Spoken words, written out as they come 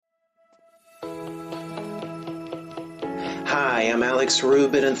Hi, I'm Alex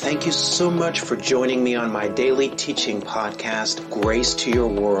Rubin, and thank you so much for joining me on my daily teaching podcast, Grace to Your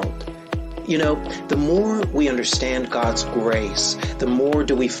World. You know, the more we understand God's grace, the more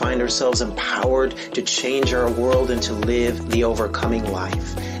do we find ourselves empowered to change our world and to live the overcoming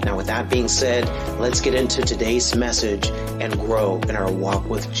life. Now, with that being said, let's get into today's message and grow in our walk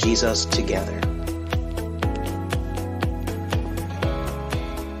with Jesus together.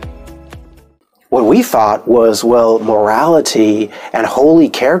 What we thought was, well, morality and holy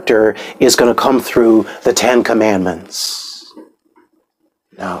character is going to come through the Ten Commandments.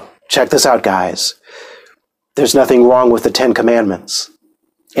 Now, check this out, guys. There's nothing wrong with the Ten Commandments.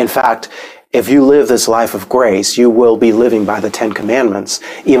 In fact, if you live this life of grace, you will be living by the Ten Commandments,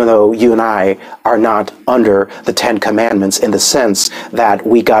 even though you and I are not under the Ten Commandments in the sense that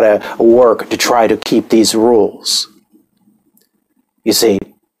we got to work to try to keep these rules. You see,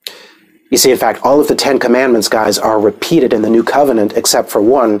 in fact, all of the Ten Commandments, guys, are repeated in the New Covenant except for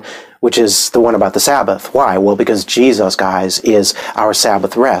one, which is the one about the Sabbath. Why? Well, because Jesus, guys, is our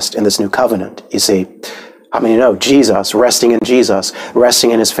Sabbath rest in this New Covenant. You see, how many know Jesus, resting in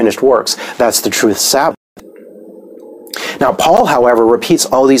his finished works? That's the truth Sabbath. Now, Paul, however, repeats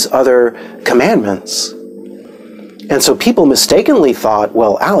all these other commandments. And so people mistakenly thought,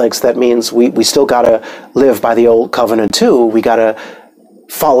 well, Alex, that means we still got to live by the Old Covenant too. We got to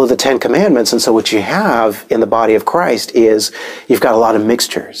follow the Ten Commandments. And so what you have in the body of Christ is you've got a lot of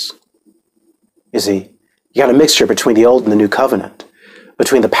mixtures. You see, you got a mixture between the Old and the New Covenant,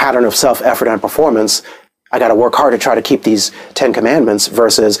 between the pattern of self-effort and performance. I got to work hard to try to keep these Ten Commandments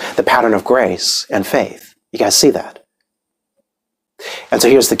versus the pattern of grace and faith. You guys see that? And so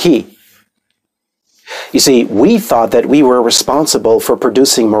here's the key. You see, we thought that we were responsible for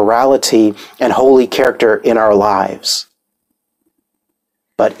producing morality and holy character in our lives.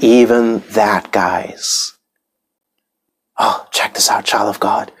 But even that, guys, check this out, child of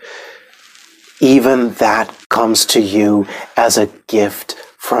God. Even that comes to you as a gift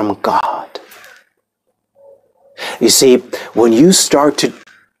from God. You see, when you start to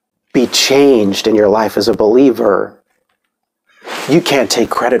be changed in your life as a believer, you can't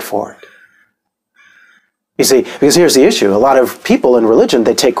take credit for it. You see, because here's the issue. A lot of people in religion,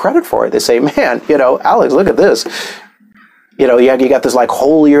 they take credit for it. They say, man, Alex, look at this. You got this like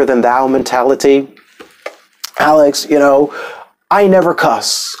holier than thou mentality. Alex, I never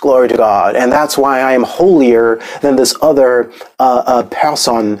cuss, glory to God, and that's why I am holier than this other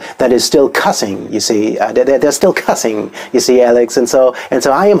person that is still cussing. You see, they're still cussing. You see, Alex, and so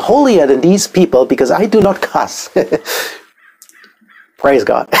I am holier than these people because I do not cuss. Praise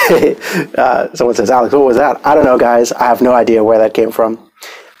God. Someone says, Alex, what was that? I don't know, guys. I have no idea where that came from.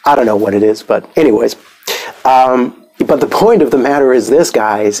 I don't know what it is, but anyways. But the point of the matter is this,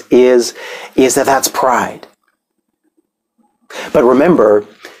 guys, is that that's pride. But remember,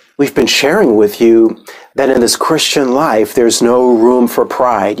 we've been sharing with you that in this Christian life, there's no room for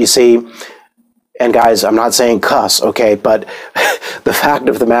pride. You see, and guys, I'm not saying cuss, okay, but the fact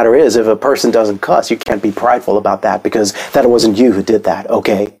of the matter is, if a person doesn't cuss, you can't be prideful about that because that wasn't you who did that,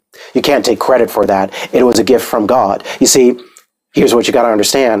 okay? You can't take credit for that. It was a gift from God. You see, here's what you got to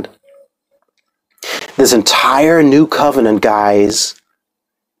understand. This entire new covenant, guys,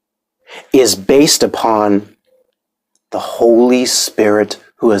 is based upon the Holy Spirit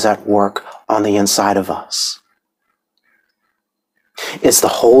who is at work on the inside of us. It's the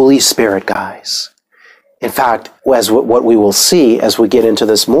Holy Spirit, guys. In fact, as what we will see as we get into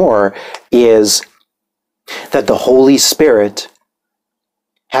this more is that the Holy Spirit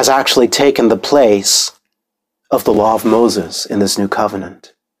has actually taken the place of the law of Moses in this new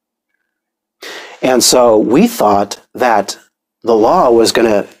covenant. And so we thought that the law was going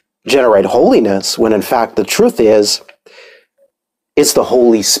to generate holiness, when in fact the truth is, it's the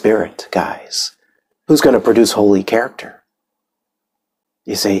Holy Spirit, guys, who's going to produce holy character.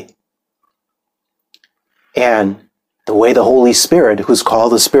 You see? And the way the Holy Spirit, who's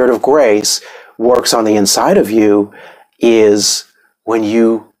called the Spirit of grace, works on the inside of you is when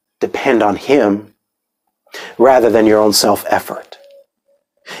you depend on Him rather than your own self-effort.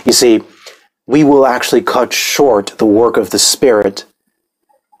 You see, we will actually cut short the work of the Spirit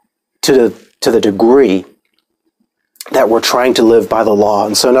to the degree that we're trying to live by the law.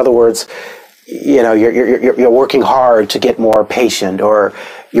 And so in other words, you're working hard to get more patient, or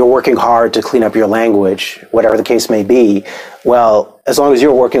you're working hard to clean up your language, whatever the case may be. Well, as long as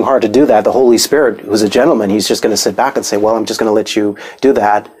you're working hard to do that, the Holy Spirit, who's a gentleman, He's just going to sit back and say, well, I'm just going to let you do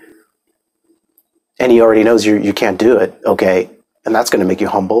that. And He already knows you can't do it, okay? And that's going to make you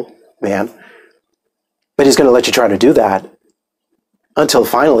humble, man. But He's going to let you try to do that. Until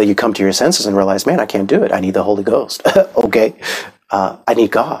finally you come to your senses and realize, man, I can't do it. I need the Holy Ghost. Okay. I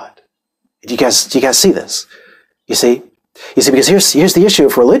need God. Do you guys see this? You see, because here's the issue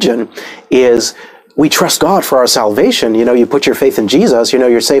of religion is we trust God for our salvation. You put your faith in Jesus,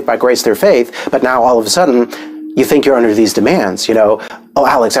 you're saved by grace through faith, but now all of a sudden you think you're under these demands, oh,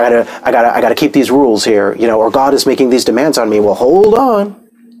 Alex, I gotta keep these rules here, or God is making these demands on me. Well, hold on.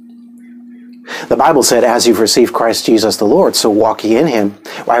 The Bible said, as you've received Christ Jesus the Lord, so walk ye in him.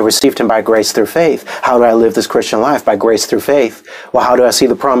 Well, I received him by grace through faith. How do I live this Christian life? By grace through faith. Well, how do I see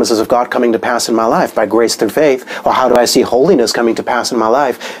the promises of God coming to pass in my life? By grace through faith. Well, how do I see holiness coming to pass in my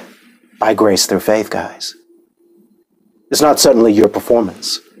life? By grace through faith, guys. It's not suddenly your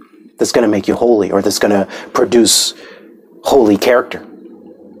performance that's going to make you holy or that's going to produce holy character.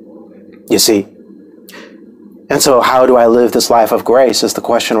 You see? And so how do I live this life of grace is the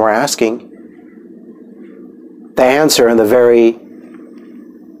question we're asking. The answer in the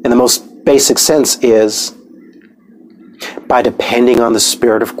most basic sense is by depending on the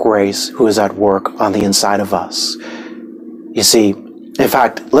Spirit of grace who is at work on the inside of us. You see, in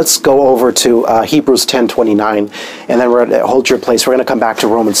fact, let's go over to Hebrews 10:29, and then we're going to hold your place. We're going to come back to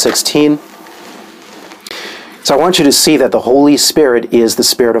Romans 16. So I want you to see that the Holy Spirit is the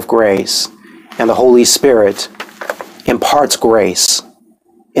Spirit of grace, and the Holy Spirit imparts grace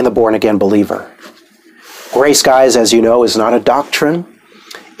in the born-again believer. Grace, guys, as you know, is not a doctrine.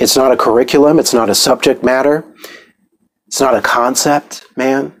 It's not a curriculum. It's not a subject matter. It's not a concept,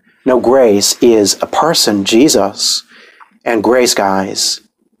 man. No, grace is a person, Jesus. And grace, guys,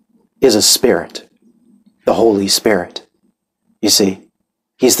 is a spirit, the Holy Spirit. You see,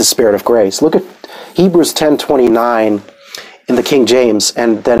 he's the Spirit of grace. Look at Hebrews 10:29 in the King James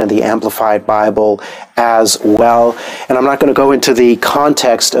and then in the Amplified Bible as well. And I'm not going to go into the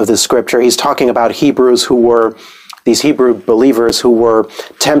context of the scripture. He's talking about these Hebrew believers who were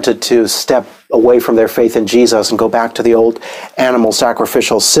tempted to step away from their faith in Jesus and go back to the old animal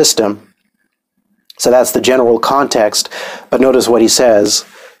sacrificial system. So that's the general context. But notice what he says.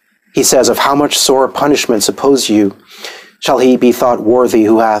 He says, of how much sore punishment, suppose you, shall he be thought worthy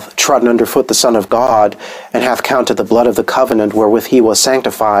who hath trodden underfoot the Son of God, and hath counted the blood of the covenant wherewith he was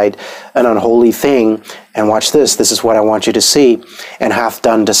sanctified an unholy thing? And watch this. This is what I want you to see. And hath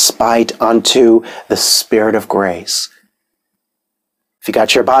done despite unto the Spirit of grace. If you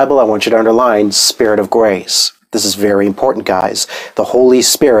got your Bible, I want you to underline Spirit of grace. This is very important, guys. The Holy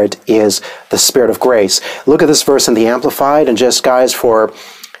Spirit is the Spirit of grace. Look at this verse in the Amplified, and just, guys,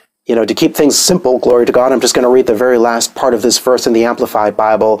 to keep things simple, glory to God, I'm just going to read the very last part of this verse in the Amplified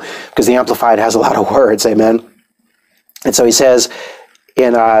Bible, because the Amplified has a lot of words, amen? And so he says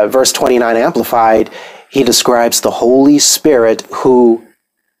in verse 29 Amplified, he describes the Holy Spirit who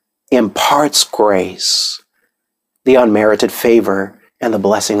imparts grace, the unmerited favor, and the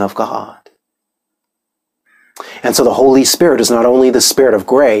blessing of God. And so the Holy Spirit is not only the Spirit of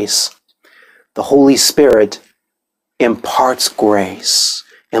grace, the Holy Spirit imparts grace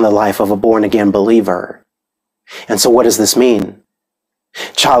in the life of a born-again believer. And so what does this mean?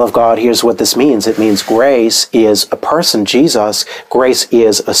 Child of God, here's what this means. It means grace is a person, Jesus. Grace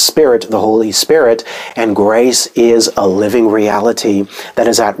is a spirit, the Holy Spirit. And grace is a living reality that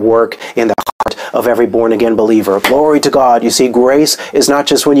is at work in the heart of every born-again believer. Glory to God. You see, grace is not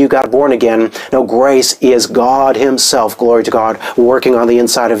just when you got born again. No, grace is God himself, glory to God, working on the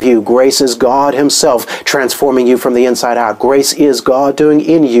inside of you. Grace is God himself transforming you from the inside out. Grace is God doing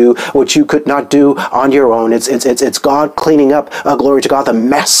in you what you could not do on your own. It's God cleaning up, glory to God, the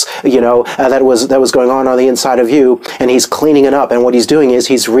mess, that was going on the inside of you, and he's cleaning it up. And what he's doing is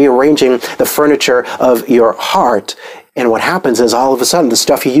he's rearranging the furniture of your heart. And what happens is all of a sudden the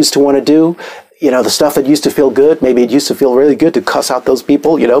stuff you used to want to do, the stuff that used to feel good, maybe it used to feel really good to cuss out those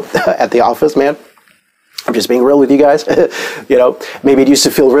people, at the office, man. I'm just being real with you guys. Maybe it used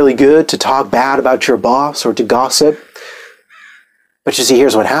to feel really good to talk bad about your boss or to gossip. But you see,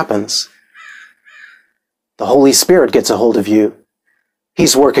 here's what happens. The Holy Spirit gets a hold of you.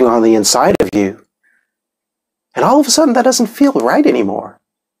 He's working on the inside of you. And all of a sudden, that doesn't feel right anymore.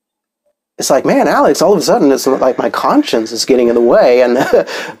 It's like, man, Alex, all of a sudden, it's like my conscience is getting in the way. And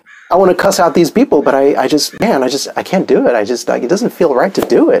I want to cuss out these people, but I can't do it. It doesn't feel right to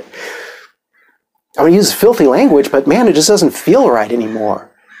do it. I'm going to use filthy language, but man, it just doesn't feel right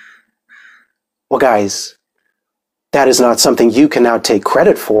anymore. Well, guys, that is not something you can now take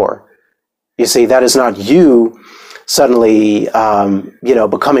credit for. You see, that is not you suddenly,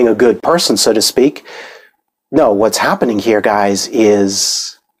 becoming a good person, so to speak. No, what's happening here, guys,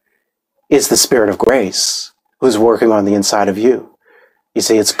 is the Spirit of grace who's working on the inside of you. You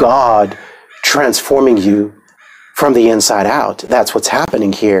see, it's God transforming you from the inside out. That's what's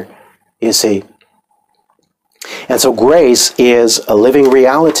happening here, you see. And so grace is a living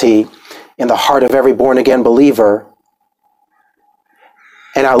reality in the heart of every born-again believer.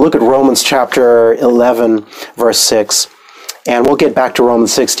 And I look at Romans chapter 11, verse 6, and we'll get back to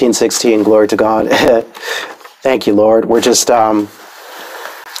Romans 16:16, glory to God. Thank you, Lord. We're just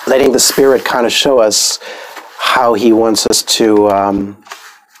letting the Spirit kind of show us how He wants us to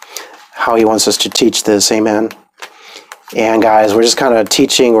teach this. Amen. And guys, we're just kind of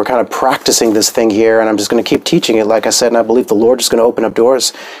teaching, we're kind of practicing this thing here, and I'm just going to keep teaching it, like I said, and I believe the Lord is going to open up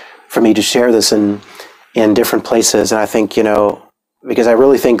doors for me to share this in different places. And I think, because I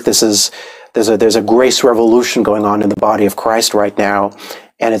really think there's a grace revolution going on in the body of Christ right now,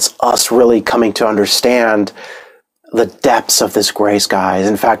 and it's us really coming to understand the depths of this grace, guys.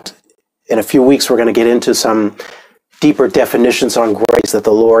 In fact, in a few weeks, we're going to get into some deeper definitions on grace that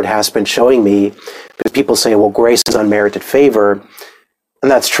the Lord has been showing me, because people say, well, grace is unmerited favor,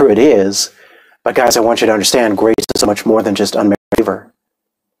 and that's true, it is. But guys, I want you to understand, grace is so much more than just unmerited favor.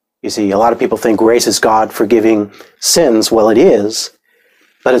 You see, a lot of people think grace is God forgiving sins. Well, it is,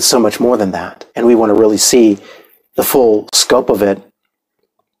 but it's so much more than that, and we want to really see the full scope of it.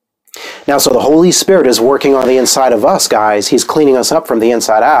 Now, so the Holy Spirit is working on the inside of us, guys. He's cleaning us up from the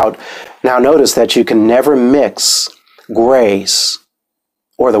inside out. Now, notice that you can never mix grace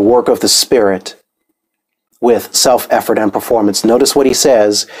or the work of the Spirit with self-effort and performance. Notice what he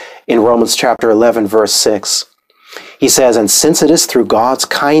says in Romans chapter 11, verse 6. He says, and since it is through God's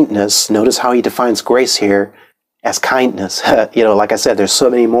kindness, notice how he defines grace here as kindness. Like I said, there's so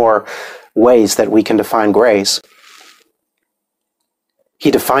many more ways that we can define grace.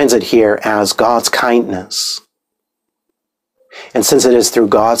 He defines it here as God's kindness. And since it is through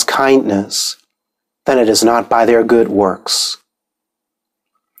God's kindness, then it is not by their good works.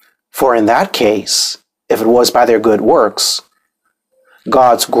 For in that case, if it was by their good works,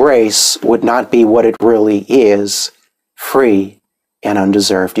 God's grace would not be what it really is, free and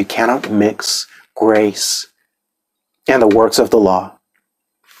undeserved. You cannot mix grace and the works of the law.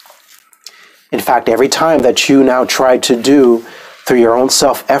 In fact, every time that you now try to do through your own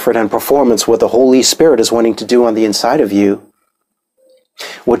self-effort and performance what the Holy Spirit is wanting to do on the inside of you,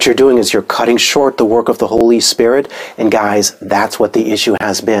 what you're doing is you're cutting short the work of the Holy Spirit. And guys, that's what the issue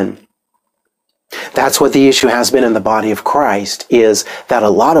has been. That's what the issue has been in the body of Christ, is that a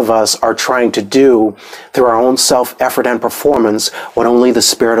lot of us are trying to do through our own self-effort and performance what only the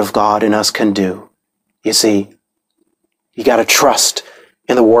Spirit of God in us can do. You see, you got to trust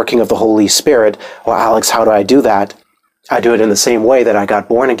in the working of the Holy Spirit. Well, Alex, how do I do that? I do it in the same way that I got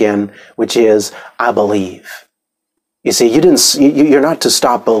born again, which is I believe. You see, you're not to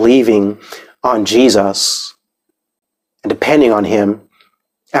stop believing on Jesus and depending on him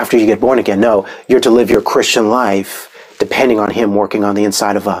after you get born again. No, you're to live your Christian life depending on him working on the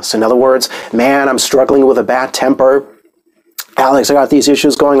inside of us. In other words, man, I'm struggling with a bad temper. Alex, I got these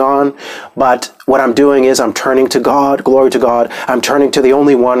issues going on, but what I'm doing is I'm turning to God, glory to God. I'm turning to the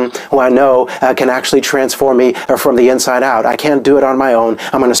only one who I know can actually transform me from the inside out. I can't do it on my own.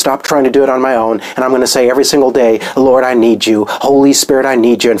 I'm going to stop trying to do it on my own, and I'm going to say every single day, Lord, I need you. Holy Spirit, I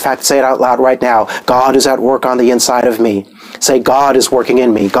need you. In fact, say it out loud right now. God is at work on the inside of me. Say, God is working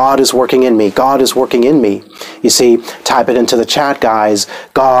in me. God is working in me. God is working in me. You see, type it into the chat, guys.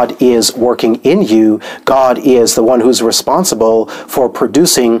 God is working in you. God is the one who's responsible for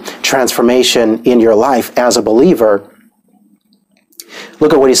producing transformation in your life as a believer.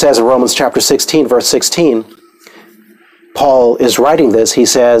 Look at what he says in Romans chapter 16, verse 16. Paul is writing this. He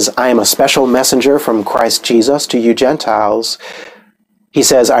says, I am a special messenger from Christ Jesus to you Gentiles. He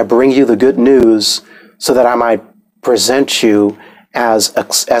says, I bring you the good news so that I might present you as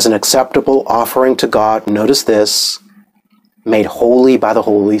an acceptable offering to God. Notice this, made holy by the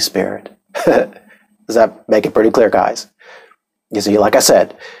Holy Spirit. Does that make it pretty clear, guys? You see, like I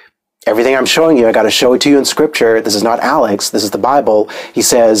said, everything I'm showing you, I got to show it to you in Scripture. This is not Alex. This is the Bible. He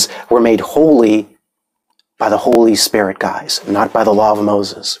says we're made holy by the Holy Spirit, guys, not by the law of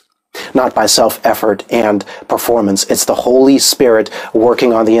Moses, not by self-effort and performance. It's the Holy Spirit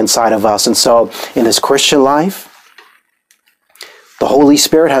working on the inside of us. And so in this Christian life, the Holy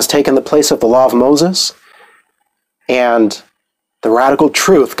Spirit has taken the place of the law of Moses. And the radical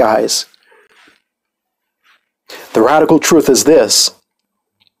truth, guys, the radical truth is this,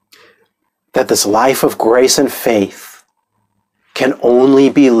 that this life of grace and faith can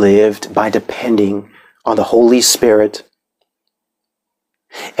only be lived by depending on the Holy Spirit,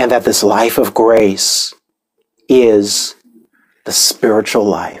 and that this life of grace is the spiritual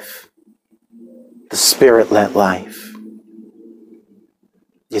life, the Spirit-led life.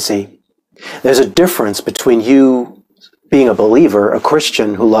 You see, There's a difference between you being a believer, a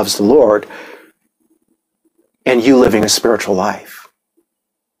Christian who loves the Lord, and you living a spiritual life.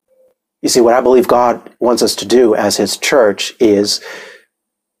 You see, what I believe God wants us to do as His church is,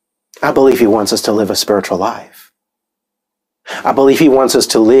 I believe He wants us to live a spiritual life. I believe He wants us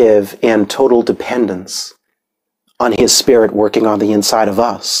to live in total dependence on His Spirit working on the inside of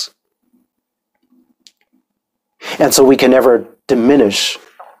us. And so we can never diminish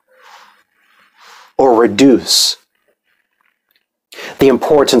or reduce the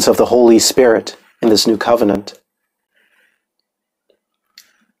importance of the Holy Spirit in this new covenant.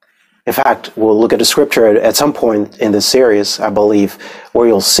 In fact, we'll look at a scripture at some point in this series, I believe, where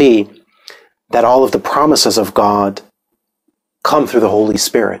you'll see that all of the promises of God come through the Holy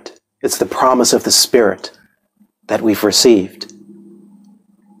Spirit. It's the promise of the Spirit that we've received.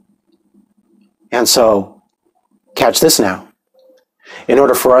 And so, catch this now. In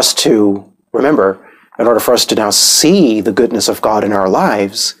order for us to, remember, in order for us to now see the goodness of God in our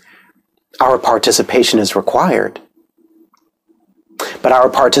lives, our participation is required. But our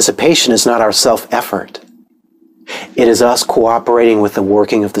participation is not our self-effort. It is us cooperating with the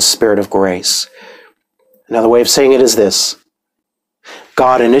working of the Spirit of grace. Another way of saying it is this: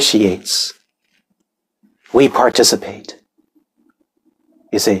 God initiates. We participate.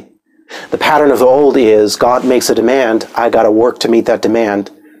 You see, the pattern of the old is God makes a demand, I got to work to meet that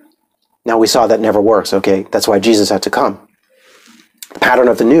demand. Now we saw that never works, okay? That's why Jesus had to come. The pattern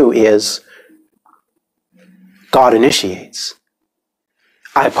of the new is God initiates.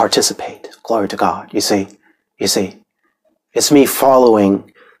 I participate. Glory to God. You see, it's me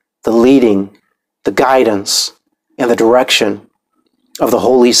following the leading, the guidance, and the direction of the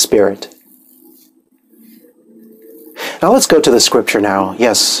Holy Spirit. Now let's go to the scripture now.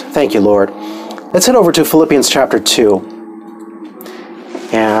 Yes, thank you, Lord. Let's head over to Philippians chapter 2.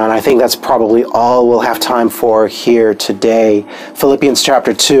 And I think that's probably all we'll have time for here today. Philippians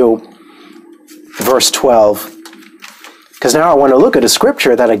chapter 2, verse 12. Because now I want to look at a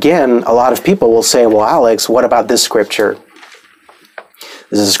scripture that, again, a lot of people will say, well, Alex, what about this scripture?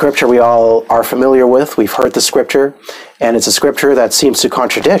 This is a scripture we all are familiar with. We've heard the scripture. And it's a scripture that seems to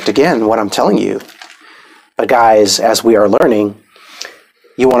contradict, again, what I'm telling you. But guys, as we are learning,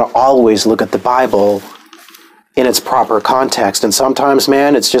 you want to always look at the Bible in its proper context. And sometimes,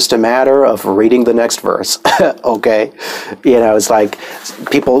 man, it's just a matter of reading the next verse. Okay? You know, it's like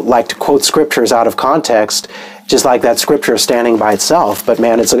people like to quote scriptures out of context, just like that scripture standing by itself. But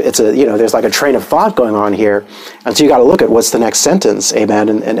man, it's a you know, there's like a train of thought going on here. And so you got to look at what's the next sentence, amen,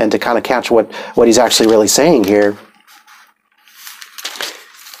 and to kind of catch what he's actually really saying here.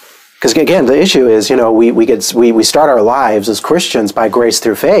 Because again, the issue is, you know, we start our lives as Christians by grace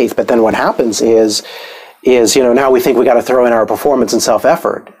through faith, but then what happens is, you know, now we think we got to throw in our performance and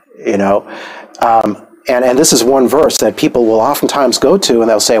self-effort, you know. And this is one verse that people will oftentimes go to and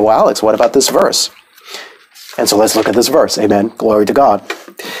they'll say, well, Alex, what about this verse? And so let's look at this verse. Amen. Glory to God.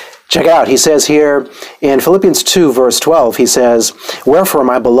 Check out. He says here in Philippians 2, verse 12, he says, "Wherefore,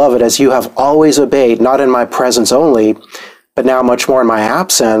 my beloved, as you have always obeyed, not in my presence only, but now much more in my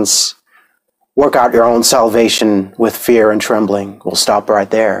absence, work out your own salvation with fear and trembling." We'll stop right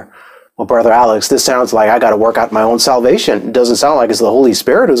there. Well, Brother Alex, this sounds like I got to work out my own salvation. It doesn't sound like it's the Holy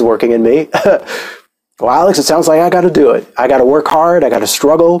Spirit who's working in me. Well, Alex, it sounds like I got to do it. I got to work hard. I got to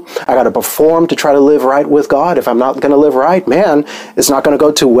struggle. I got to perform to try to live right with God. If I'm not going to live right, man, it's not going to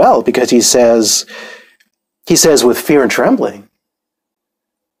go too well, because he says with fear and trembling.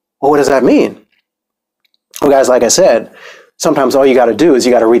 Well, what does that mean? Well, guys, like I said, sometimes all you got to do is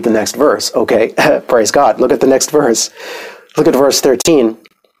you got to read the next verse. Okay, praise God. Look at the next verse. Look at verse 13.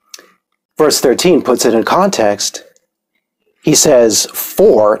 Verse 13 puts it in context. He says,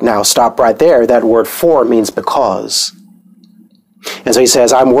 for, now stop right there. That word for means because. And so he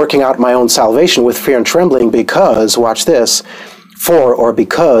says, I'm working out my own salvation with fear and trembling because, watch this, for or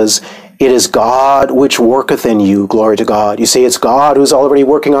because it is God which worketh in you. Glory to God. You see, it's God who's already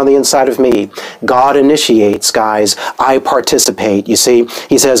working on the inside of me. God initiates, guys. I participate. You see,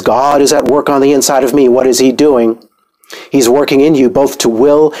 he says, God is at work on the inside of me. What is he doing? He's working in you both to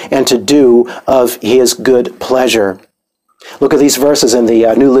will and to do of his good pleasure. Look at these verses in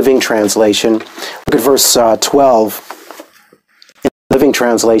the New Living Translation. Look at verse 12. In the Living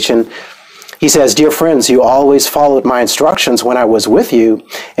Translation, he says, "Dear friends, you always followed my instructions when I was with you,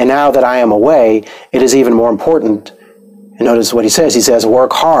 and now that I am away, it is even more important." And notice what he says. He says,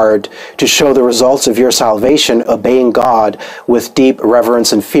 "Work hard to show the results of your salvation, obeying God with deep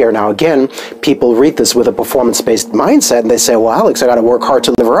reverence and fear." Now again, people read this with a performance-based mindset, and they say, well, Alex, I got to work hard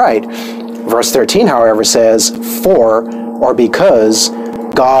to live right. Verse 13, however, says, for or because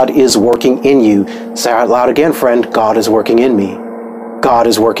God is working in you. Say out loud again, friend, God is working in me. God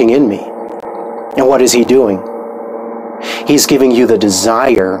is working in me. And what is he doing? He's giving you the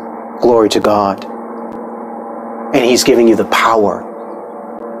desire, glory to God. And he's giving you the power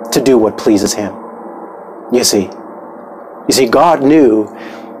to do what pleases him. You see, God knew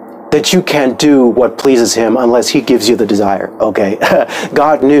that you can't do what pleases him unless he gives you the desire. Okay.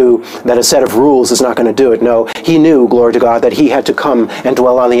 God knew that a set of rules is not going to do it. No, he knew, glory to God, that he had to come and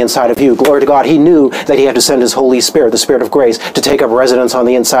dwell on the inside of you. Glory to God, he knew that he had to send his Holy Spirit, the Spirit of grace, to take up residence on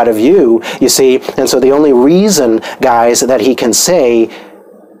the inside of you, you see. And so the only reason, guys, that he can say,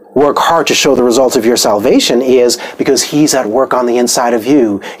 work hard to show the results of your salvation is because he's at work on the inside of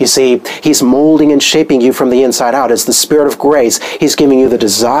you. You see, he's molding and shaping you from the inside out. It's the Spirit of grace. He's giving you the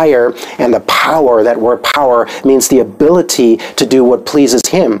desire and the power. That word power means the ability to do what pleases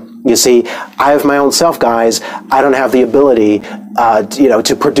him. You see, I have my own self, guys. I don't have the ability,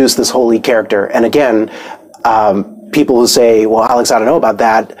 to produce this holy character. And again, people who say, well, Alex, I don't know about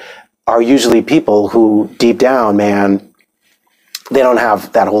that, are usually people who deep down, man, they don't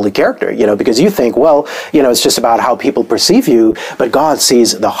have that holy character, because you think, well, it's just about how people perceive you, but God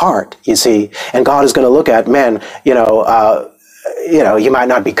sees the heart, you see, and God is going to look at, man, you might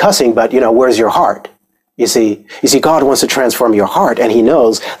not be cussing, but, where's your heart? You see, God wants to transform your heart, and he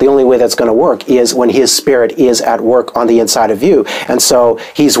knows the only way that's going to work is when his Spirit is at work on the inside of you. And so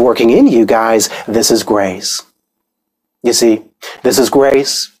he's working in you, guys. This is grace. You see, this is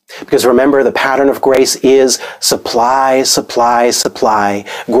grace. Because remember, the pattern of grace is supply, supply, supply.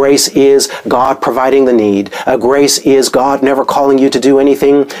 Grace is God providing the need. Grace is God never calling you to do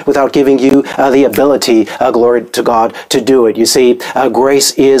anything without giving you the ability, glory to God, to do it. You see,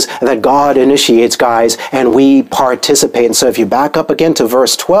 grace is that God initiates, guys, and we participate. And so if you back up again to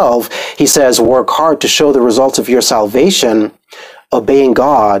verse 12, he says, work hard to show the results of your salvation, obeying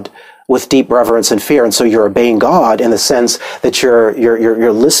God with deep reverence and fear. And so you're obeying God in the sense that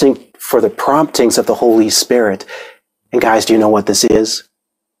you're listening for the promptings of the Holy Spirit. And guys, do you know what this is?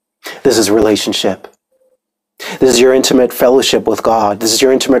 This is relationship. This is your intimate fellowship with God. This is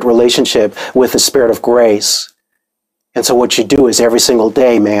your intimate relationship with the Spirit of grace. And so what you do is every single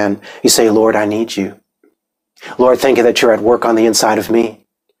day, man, you say, Lord, I need you. Lord, thank you that you're at work on the inside of me.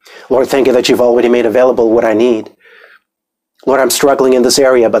 Lord, thank you that you've already made available what I need. Lord, I'm struggling in this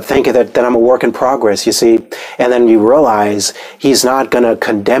area, but thank you that I'm a work in progress, you see. And then you realize he's not going to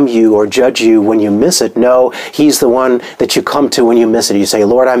condemn you or judge you when you miss it. No, he's the one that you come to when you miss it. You say,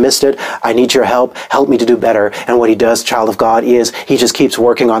 Lord, I missed it. I need your help. Help me to do better. And what he does, child of God, is he just keeps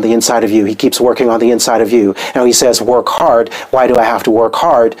working on the inside of you. He keeps working on the inside of you. Now he says, work hard. Why do I have to work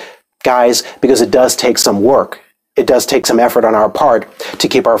hard? Guys, because it does take some work. It does take some effort on our part to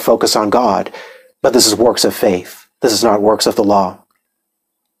keep our focus on God. But this is works of faith. This is not works of the law.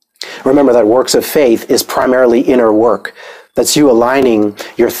 Remember that works of faith is primarily inner work. That's you aligning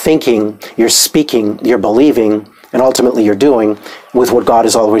your thinking, your speaking, your believing, and ultimately your doing with what God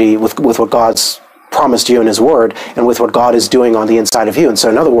is already, with what God's promised you in his word, and with what God is doing on the inside of you. And so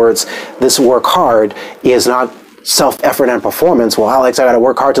in other words, this work hard is not self-effort and performance. Well, Alex, I got to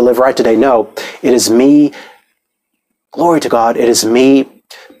work hard to live right today. No, it is me, glory to God, it is me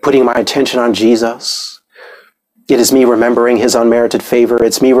putting my attention on Jesus. It is me remembering his unmerited favor.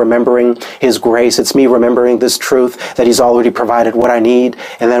 It's me remembering his grace. It's me remembering this truth that he's already provided what I need.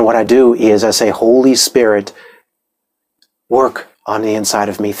 And then what I do is I say, Holy Spirit, work on the inside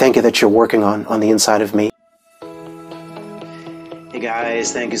of me. Thank you that you're working on the inside of me. Hey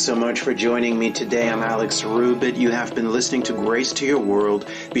guys, thank you so much for joining me today. I'm Alex Rubit. You have been listening to Grace to Your World.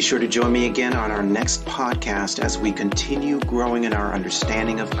 Be sure to join me again on our next podcast as we continue growing in our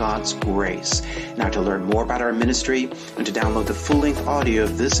understanding of God's grace. Now, to learn more about our ministry and to download the full-length audio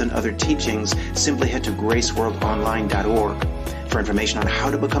of this and other teachings, simply head to graceworldonline.org. For information on how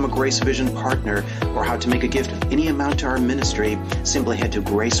to become a Grace Vision partner or how to make a gift of any amount to our ministry, simply head to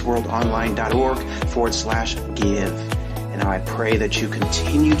graceworldonline.org/give. And now I pray that you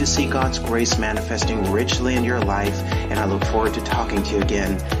continue to see God's grace manifesting richly in your life, and I look forward to talking to you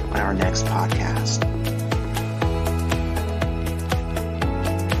again on our next podcast.